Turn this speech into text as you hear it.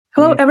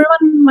Hello,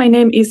 everyone. My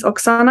name is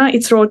Okusana.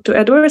 It's Road to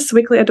Edoverse,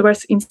 weekly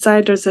Edoverse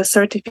Insider, the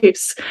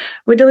 35th.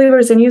 We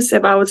deliver the news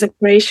about the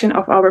creation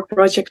of our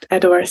project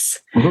Edoverse.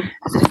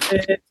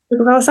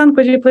 Tokugawa-san,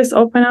 could you please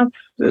open up?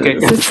 Okay.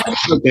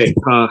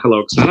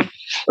 Hello, Okusana.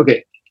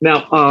 Okay.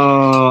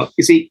 Now,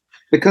 you see,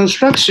 the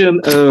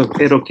construction of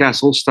Edo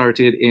Castle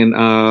started in,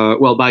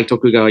 by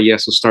Tokugawa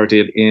Ieyasu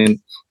started in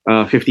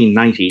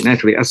 1590.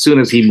 Naturally, as soon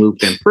as he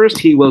moved in. First,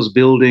 he was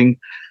building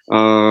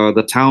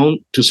the town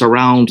to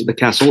surround the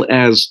castle,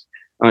 as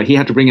he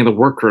had to bring in the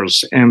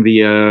workers and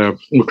the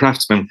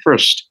craftsmen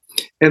first.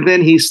 And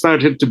then he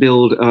started to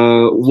build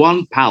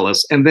one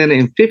palace. And then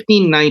in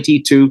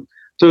 1592,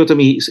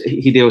 Toyotomi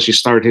Hideyoshi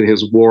started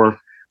his war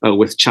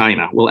with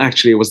China. Well,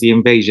 actually, it was the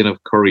invasion of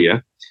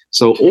Korea.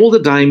 So all the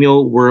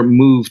daimyo were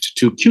moved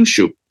to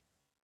Kyushu,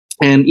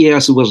 and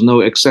Ieyasu was no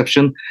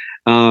exception.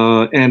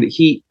 And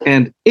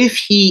if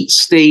he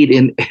stayed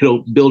in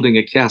Edo building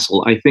a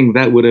castle, I think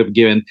that would have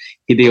given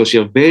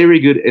Hideyoshi a very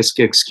good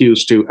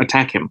excuse to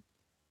attack him.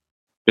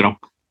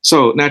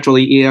 So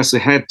naturally, Ieyasu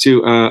had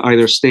to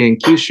either stay in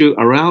Kyushu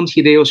around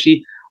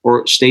Hideyoshi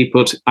or stay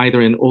put either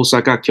in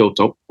Osaka,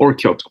 Kyoto, or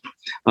Kyoto.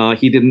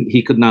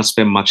 He could not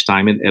spend much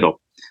time in Edo.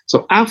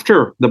 So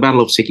after the Battle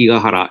of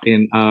Sekigahara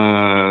in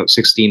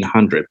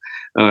 1600,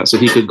 so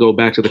he could go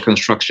back to the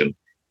construction.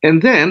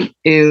 And then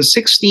in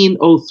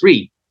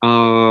 1603,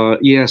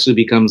 Ieyasu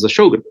becomes the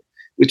shogun,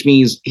 which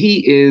means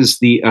he is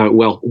the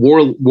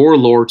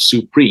warlord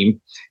supreme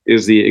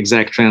is the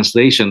exact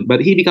translation, but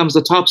he becomes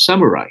the top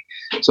samurai.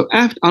 So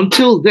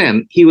until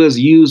then, he was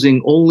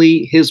using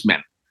only his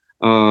men.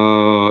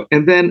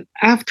 And then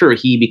after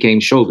he became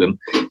shogun,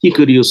 he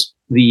could use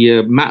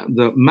the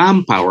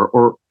manpower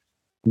or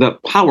the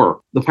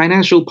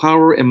financial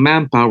power and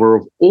manpower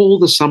of all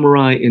the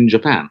samurai in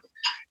Japan.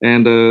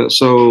 And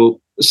so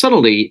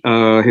suddenly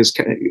his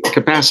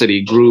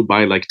capacity grew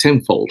by like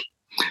tenfold.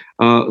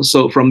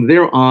 So from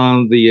there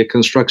on, the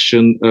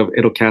construction of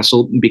Edo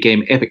Castle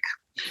became epic.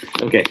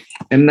 Okay,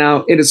 and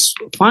now in its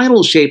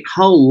final shape,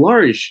 how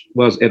large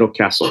was Edo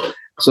Castle?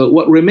 So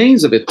what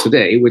remains of it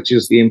today, which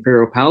is the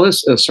Imperial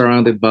Palace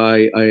surrounded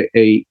by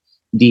a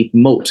deep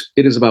moat,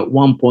 it is about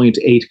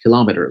 1.8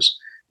 kilometers.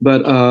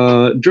 But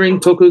during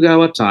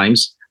Tokugawa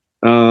times,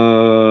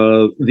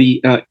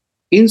 the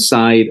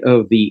inside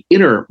of the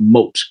inner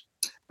moat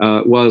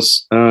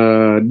was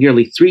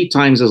nearly 3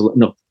 times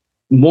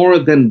more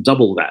than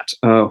double that,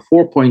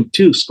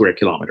 4.2 square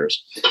kilometers.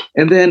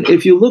 And then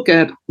if you look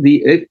at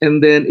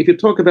if you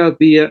talk about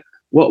the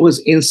what was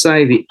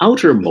inside the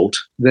outer moat,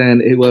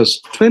 then it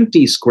was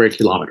 20 square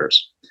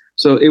kilometers.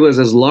 So it was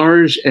as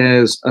large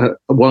as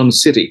one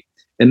city.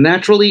 And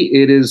naturally,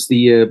 it is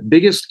the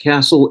biggest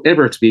castle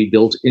ever to be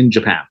built in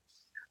Japan.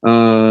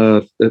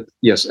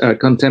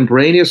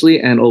 Contemporaneously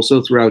and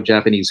also throughout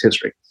Japanese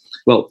history.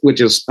 Well,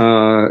 which is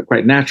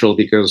quite natural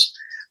because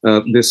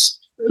this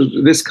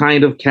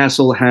kind of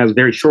castle has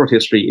very short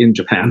history in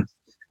Japan.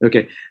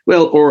 Okay,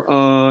 well, or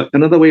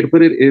another way to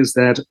put it is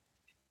that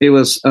it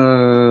was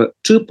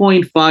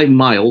 2.5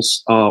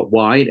 miles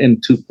wide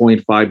and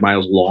 2.5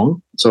 miles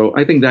long. So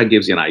I think that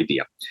gives you an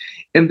idea.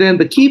 And then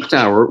the Keep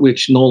Tower,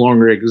 which no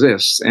longer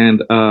exists,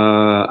 and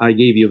I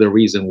gave you the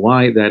reason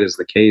why that is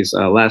the case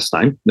last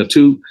time,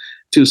 two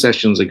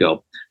sessions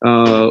ago.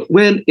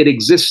 When it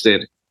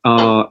existed,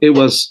 it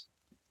was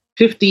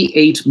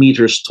 58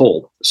 meters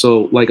tall,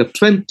 so like a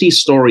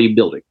 20-story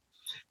building.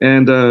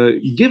 And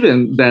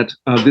given that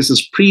this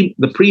is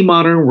the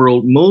pre-modern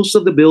world, most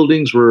of the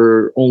buildings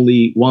had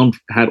only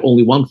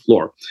one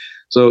floor.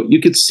 So you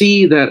could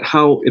see that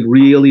how it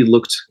really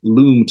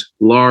loomed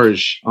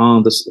large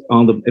on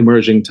the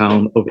emerging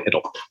town of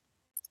Edo.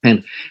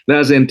 And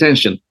that's the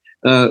intention.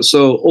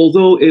 So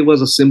although it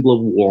was a symbol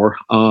of war,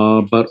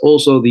 but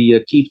also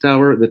the Keep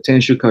Tower, the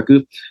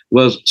Tenshukaku,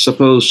 was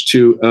supposed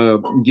to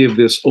give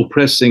this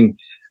oppressing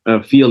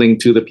feeling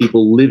to the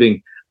people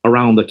living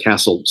around the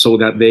castle so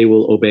that they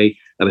will obey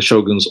the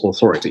shogun's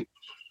authority.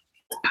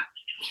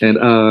 And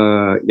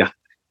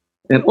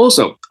And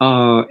also,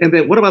 and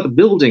then what about the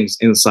buildings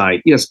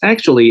inside? Yes,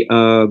 actually,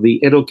 the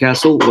Edo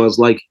Castle was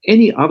like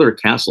any other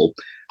castle.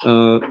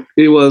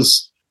 It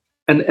was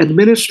an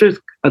administrative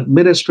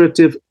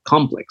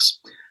complex.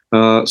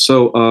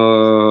 So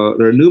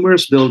there are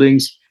numerous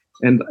buildings,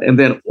 and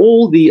then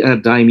all the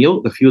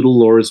daimyo, the feudal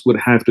lords, would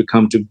have to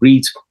come to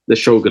greet the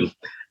shogun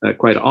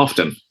quite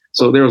often.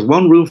 So there was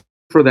one room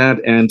for that,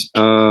 and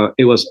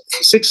it was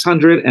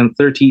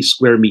 630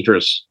 square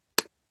meters.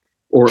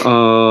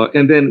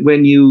 And then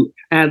when you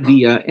add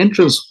the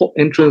entrance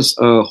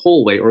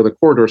hallway or the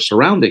corridor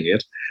surrounding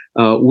it,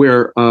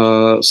 where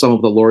some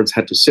of the lords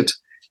had to sit,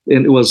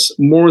 and it was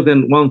more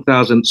than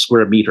 1,000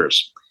 square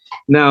meters.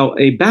 Now,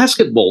 a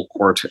basketball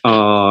court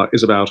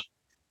is about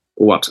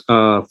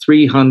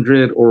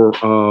 300 or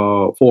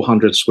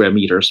 400 square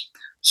meters.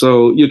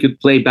 So you could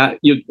play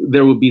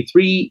there would be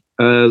 3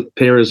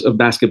 pairs of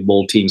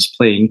basketball teams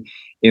playing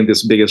in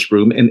this biggest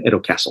room in Edo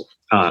Castle.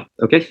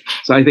 Okay,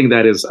 so I think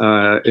that is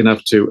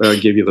enough to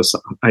give you the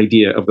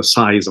idea of the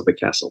size of the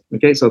castle.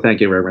 Okay, so thank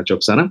you very much,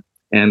 Okusana,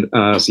 and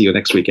see you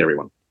next week,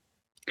 everyone.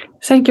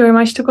 Thank you very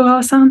much,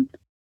 Tokugawa-san.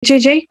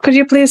 JJ, could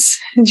you please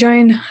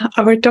join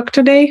our talk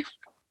today?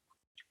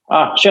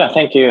 Sure.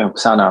 Thank you,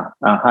 Okusana.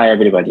 Hi,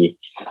 everybody.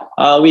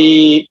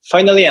 We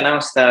finally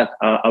announced that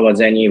our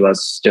Zenny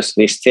was just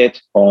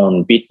listed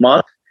on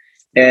Bitmart,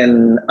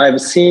 and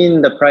I've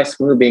seen the price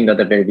moving at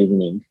the very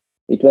beginning.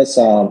 It was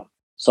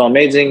so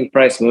amazing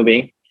price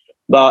moving,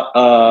 but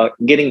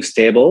getting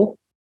stable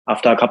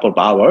after a couple of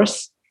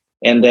hours.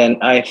 And then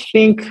I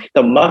think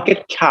the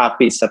market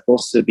cap is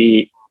supposed to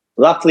be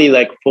roughly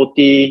like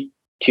 40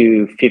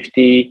 to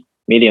 50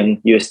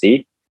 million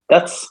USD.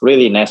 That's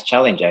really nice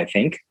challenge, I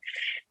think.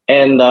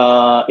 And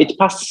it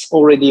passed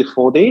already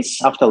 4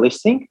 days after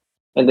listing,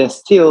 and then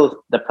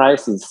still the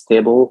price is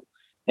stable,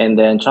 and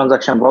then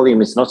transaction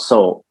volume is not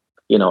so,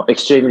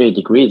 extremely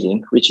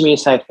decreasing, which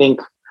means I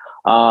think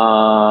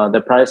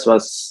the price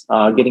was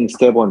getting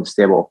stable and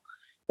stable.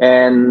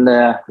 And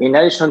in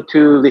addition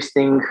to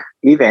listing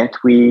event,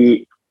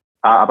 we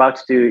are about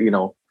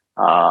to,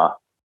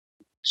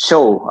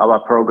 show our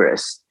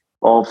progress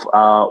of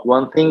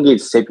one thing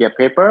is sepia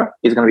paper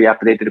is going to be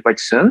updated quite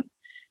soon.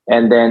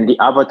 And then the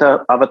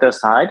avatar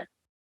side,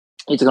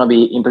 it's going to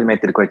be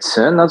implemented quite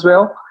soon as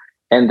well.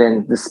 And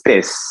then the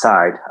space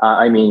side,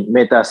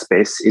 meta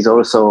space is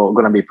also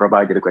going to be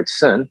provided quite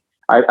soon.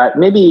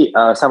 Maybe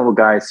some of you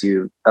guys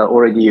you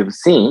already have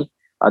seen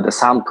the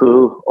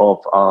sample of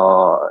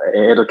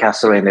Edo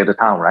Castle and Edo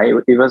Town, right?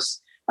 It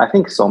was, I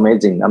think, so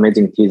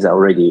amazing teaser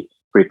already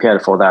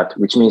prepared for that,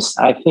 which means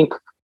I think,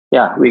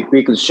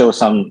 we could show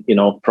some,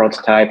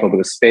 prototype of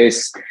the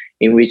space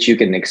in which you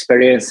can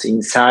experience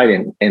inside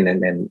and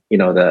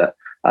the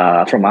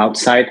from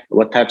outside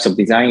what types of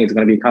design is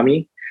going to be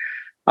coming.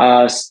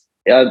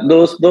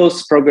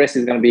 Those progress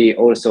is going to be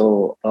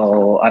also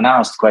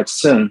announced quite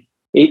soon.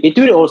 It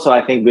will also,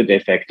 I think, good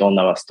effect on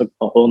our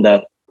on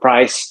the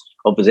price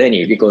of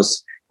Zenny,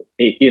 because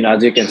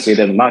as you can see,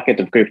 the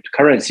market of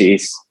cryptocurrency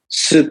is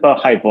super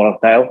high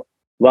volatile.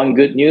 One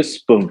good news,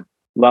 boom.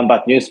 One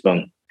bad news,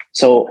 boom.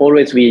 So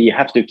always we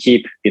have to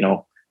keep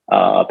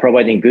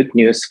providing good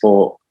news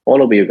for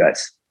all of you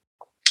guys.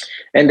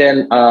 And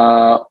then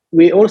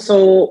we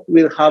also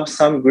will have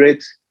some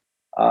great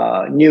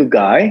new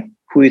guy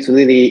who is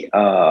really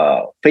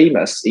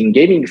famous in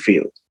gaming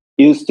field,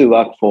 used to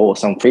work for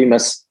some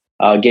famous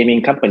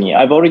gaming company.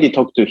 I've already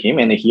talked to him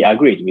and he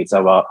agreed with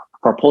our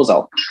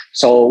proposal.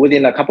 So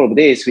within a couple of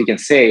days, we can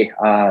say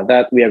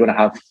that we are going to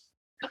have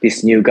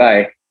this new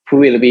guy who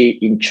will be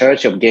in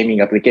charge of gaming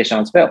application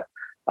as well.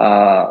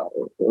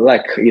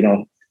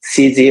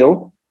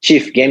 CZO,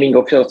 Chief Gaming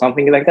Officer or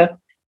something like that,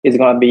 is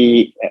going to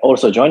be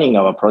also joining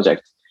our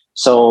project.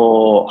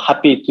 So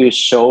happy to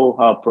show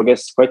our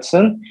progress quite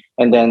soon,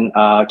 and then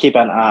keep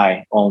an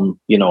eye on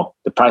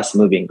the price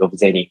moving of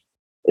Zenny.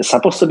 It's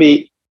supposed to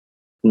be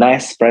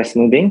nice price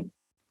moving,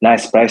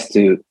 nice price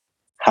to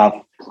have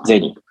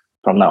Zenny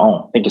from now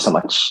on. Thank you so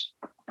much.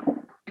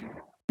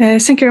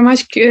 Thank you very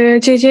much,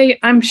 JJ.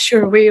 I'm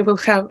sure we will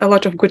have a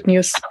lot of good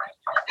news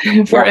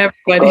for everybody.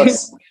 Of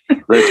course.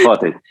 Look forward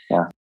to it.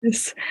 Yeah.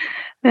 Yes.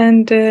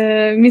 And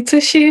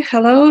Mitsushi,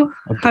 hello.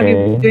 Okay. How are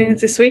you doing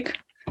this week?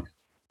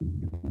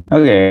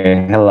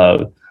 Okay,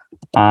 hello.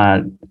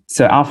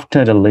 So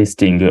after the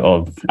listing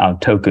of our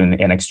token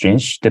and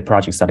exchange, the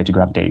project started to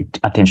gravitate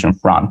attention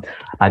from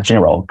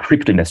general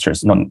crypto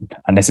investors, not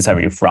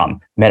necessarily from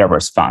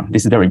metaverse fund.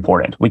 This is very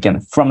important.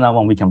 From now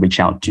on, we can reach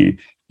out to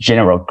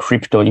general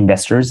crypto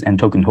investors and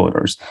token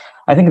holders.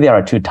 I think there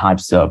are two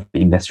types of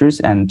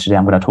investors, and today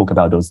I'm going to talk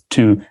about those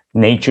two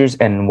natures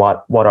and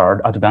what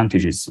are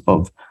advantages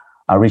of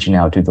reaching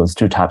out to those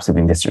two types of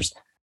investors.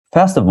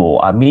 First of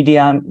all,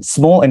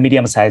 small and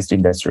medium-sized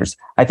investors.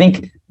 I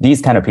think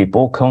these kind of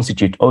people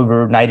constitute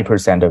over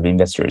 90% of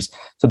investors.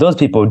 So those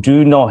people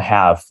do not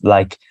have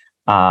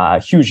a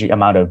huge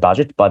amount of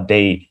budget, but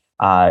they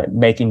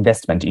make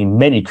investment in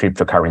many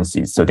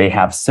cryptocurrencies. So they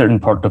have certain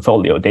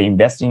portfolio. They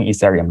invest in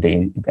Ethereum,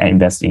 they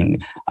invest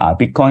in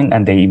Bitcoin,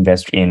 and they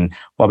invest in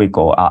what we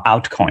call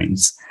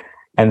altcoins.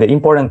 And the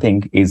important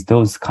thing is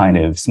those kind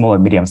of small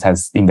and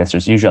medium-sized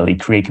investors usually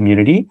create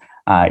community.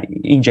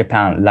 In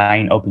Japan,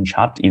 Line Open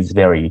Chat is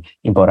very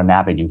important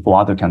avenue for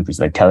other countries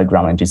like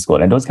Telegram and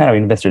Discord. And those kind of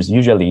investors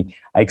usually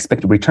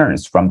expect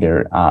returns from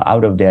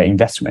out of their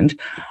investment.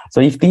 So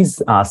if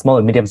these small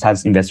and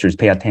medium-sized investors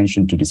pay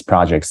attention to these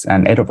projects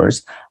and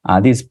Edoverse,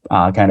 these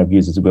kind of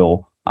users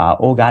will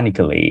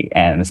organically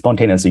and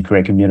spontaneously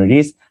create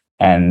communities,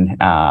 and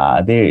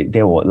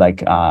they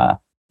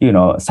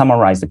will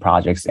summarize the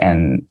projects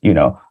and,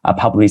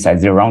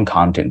 publicize their own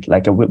content,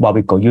 like what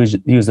we call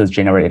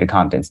user-generated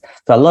contents.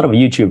 So a lot of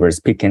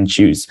YouTubers pick and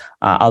choose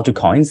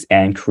altcoins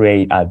and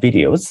create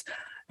videos,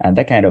 and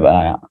that kind of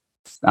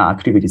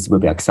activities will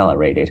be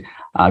accelerated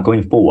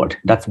going forward.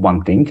 That's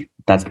one thing.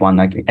 That's one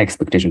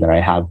expectation that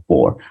I have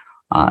for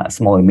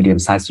small and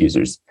medium-sized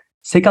users.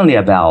 Secondly,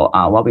 about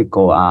what we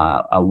call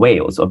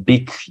whales or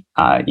big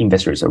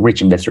investors or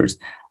rich investors.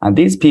 And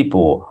these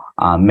people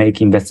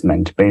make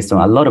investment based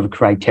on a lot of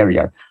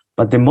criteria.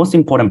 But the most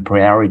important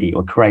priority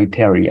or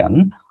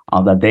criterion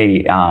that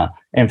they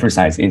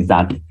emphasize is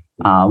that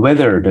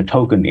whether the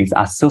token is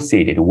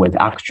associated with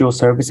actual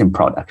service and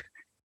product.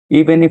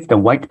 Even if the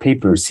white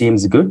paper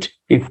seems good,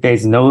 if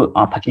there's no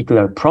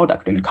particular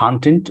product and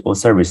content or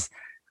service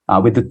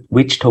with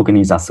which token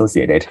is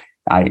associated,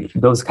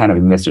 those kind of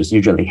investors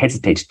usually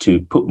hesitate to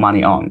put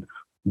money on.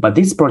 But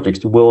this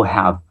project will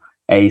have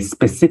a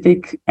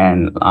specific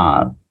and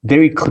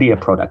very clear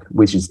product,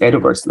 which is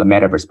Edoverse, the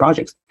metaverse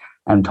project,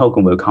 and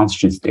token will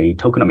constitute the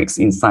tokenomics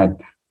inside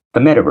the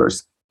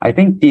metaverse. I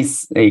think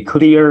this a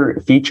clear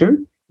feature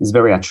is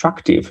very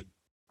attractive,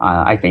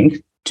 I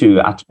think,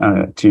 to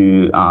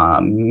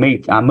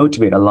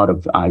motivate a lot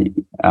of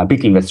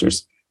big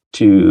investors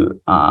to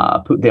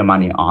put their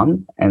money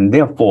on. And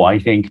therefore, I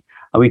think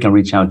we can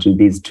reach out to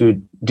these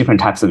two different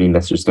types of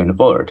investors going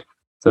forward.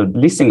 So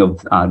listing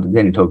of the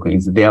Zen token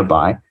is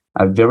thereby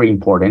a very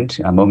important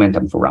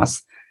momentum for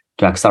us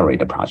to accelerate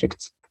the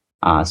project.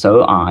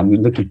 So I'm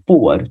looking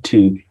forward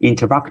to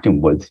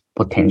interacting with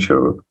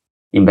potential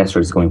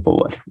investors going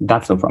forward.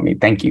 That's all from me.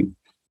 Thank you.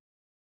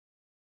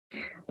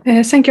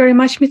 Thank you very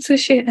much,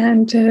 Mitsushi.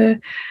 And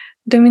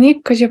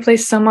Dominic, could you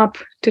please sum up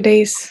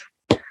today's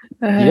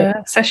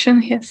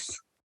session? Yes.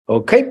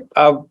 Okay.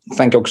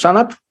 Thank you,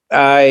 Okusana.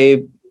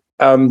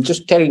 I'm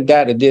just telling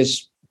that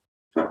this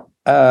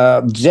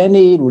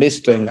Zenny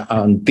listing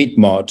on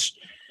Bitmart,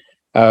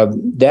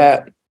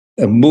 that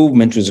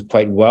movement was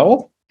quite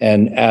well.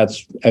 And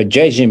as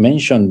JJ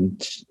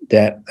mentioned,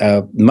 that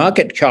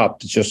market cap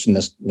just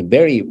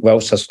very well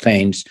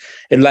sustained.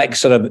 It like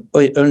sort of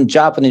in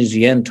Japanese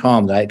yen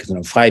term, like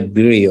 5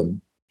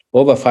 billion,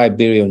 over 5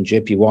 billion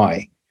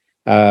JPY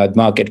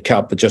market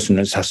cap just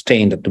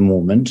sustained at the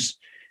moment.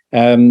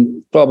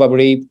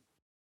 Probably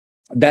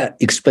that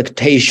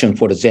expectation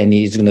for the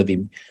Zenny is going to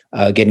be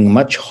getting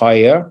much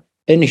higher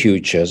in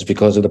futures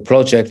because of the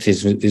project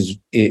is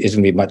going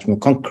to be much more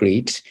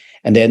concrete.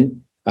 And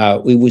then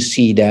we will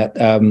see that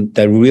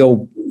the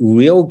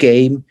real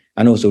game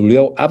and also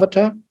real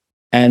avatar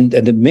and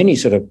the many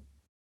sort of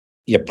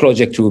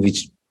projects will be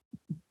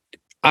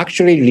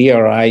actually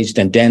realized,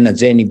 and then the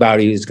Zenny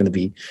value is going to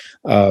be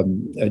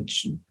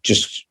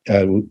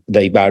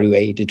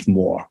evaluated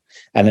more.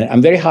 And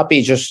I'm very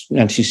happy just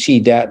to see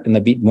that in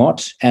a bit more.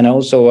 And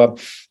also,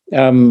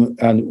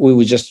 and we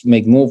will just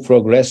make more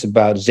progress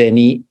about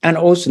Zenny and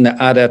also the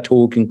other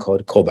token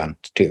called Koban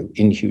too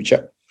in the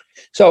future.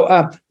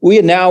 So we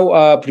are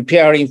now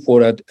preparing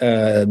for a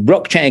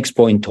blockchain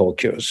expo in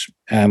Tokyo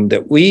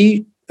that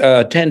we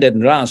attended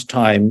last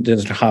time,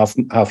 just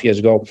half years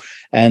ago,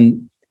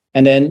 and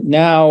then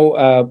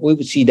now we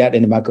will see that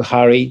in the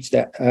Makuhari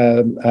that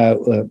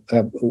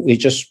we're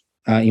just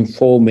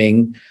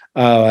informing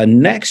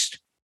next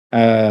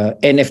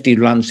NFT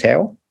run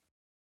sale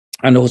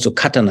and also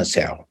katana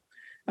sale,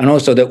 and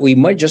also that we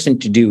might just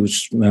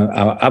introduce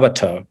our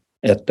avatar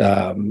at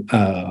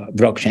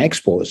blockchain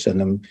expos,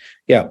 and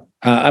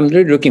I'm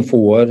really looking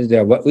forward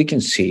to what we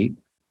can see,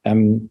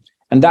 and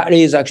that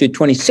is actually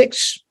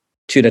 26th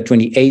to the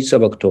 28th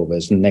of October,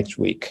 is next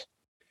week.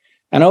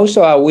 And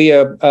also we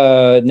are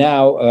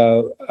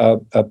now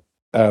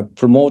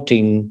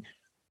promoting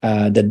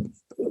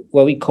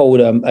what we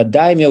call a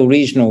daimyo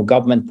regional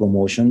government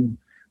promotion.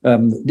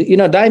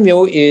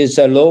 Daimyo is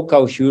a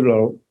local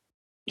feudal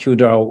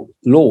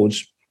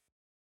lords,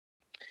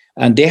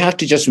 and they have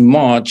to just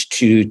march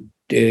to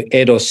the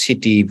Edo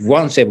city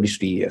once every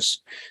 3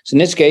 years. So in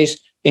this case,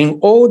 in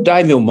all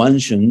daimyo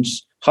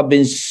mansions have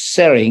been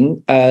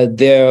selling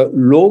their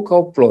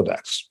local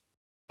products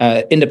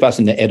in the past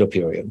in the Edo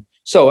period.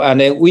 So,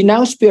 and we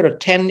now spare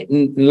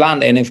 10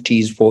 land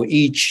NFTs for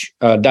each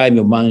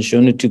daimyo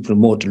mansion to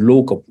promote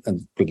local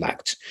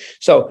products.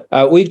 So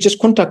we just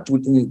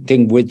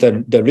contacting with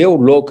the real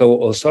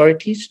local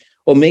authorities,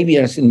 or maybe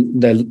as in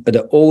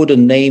the older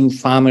name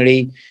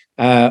family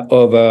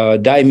of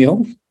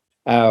daimyo,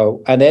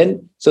 and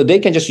then so they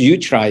can just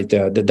utilize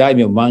the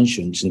daimyo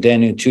mansions and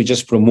then to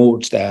just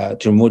promote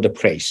the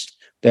place,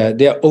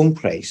 their own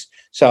place.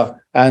 So,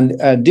 and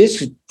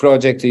this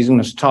project is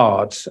going to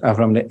start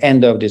from the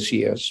end of this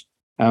year.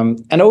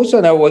 And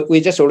also now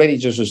we already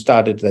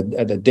started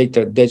the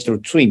digital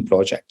twin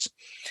projects.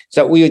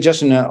 So we are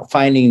just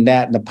finding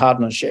that the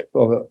partnership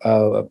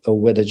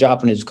with a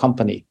Japanese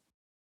company.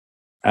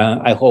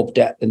 I hope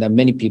that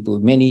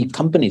many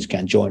companies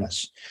can join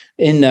us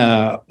in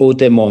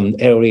Otemon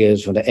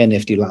areas for the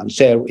NFT land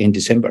sale in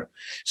December.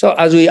 So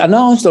as we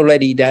announced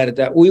already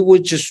that we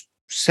would just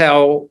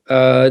sell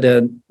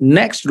the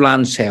next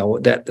land sale,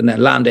 that the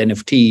land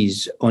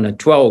NFTs on the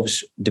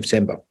 12th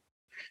December.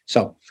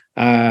 So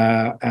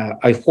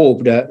I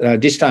hope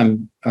that this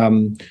time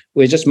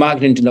we're just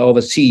marketing to the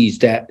overseas,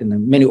 that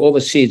many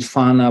overseas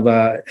fan of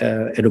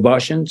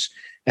Edoverse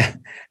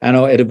and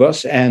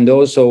Edoverse, and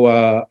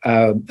also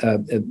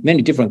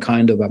many different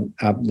kind of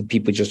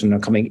people just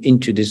coming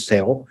into this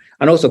sale.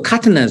 And also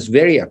katana is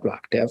very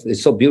attractive.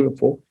 It's so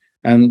beautiful,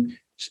 and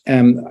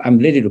I'm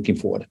really looking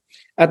forward.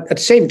 At the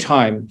same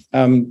time,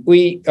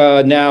 we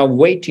are now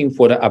waiting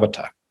for the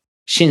avatar,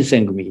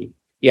 Shinsengumi.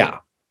 Yeah.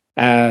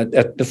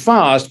 At the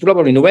first,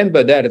 probably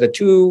November, that the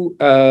two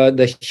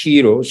the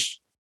heroes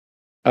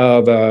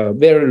of a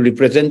very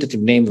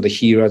representative name of the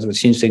heroes of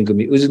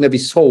Shinsengumi was going to be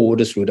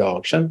sold through the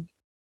auction.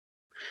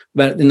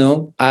 But 10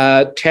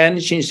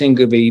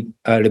 Shinsengumi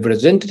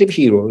representative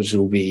heroes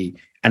will be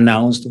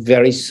announced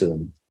very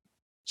soon.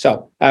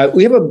 So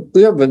we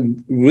have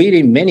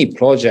really many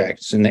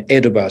projects in the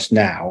Edoverse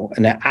now.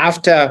 And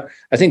after,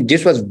 I think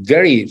this was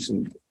very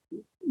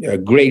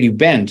great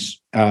event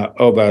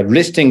of a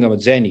listing of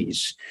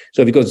Zennies.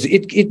 So because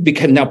it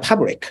became now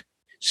public.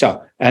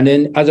 So, and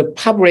then as a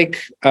public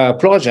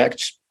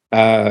project,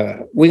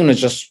 we're going to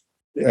just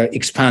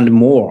expand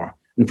more.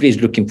 And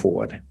please looking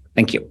forward.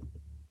 Thank you.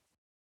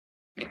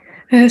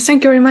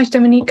 Thank you very much,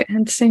 Dominic,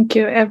 and thank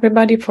you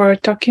everybody for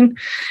talking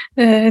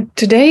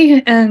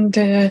today. And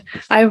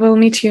I will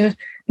meet you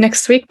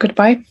next week.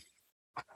 Goodbye.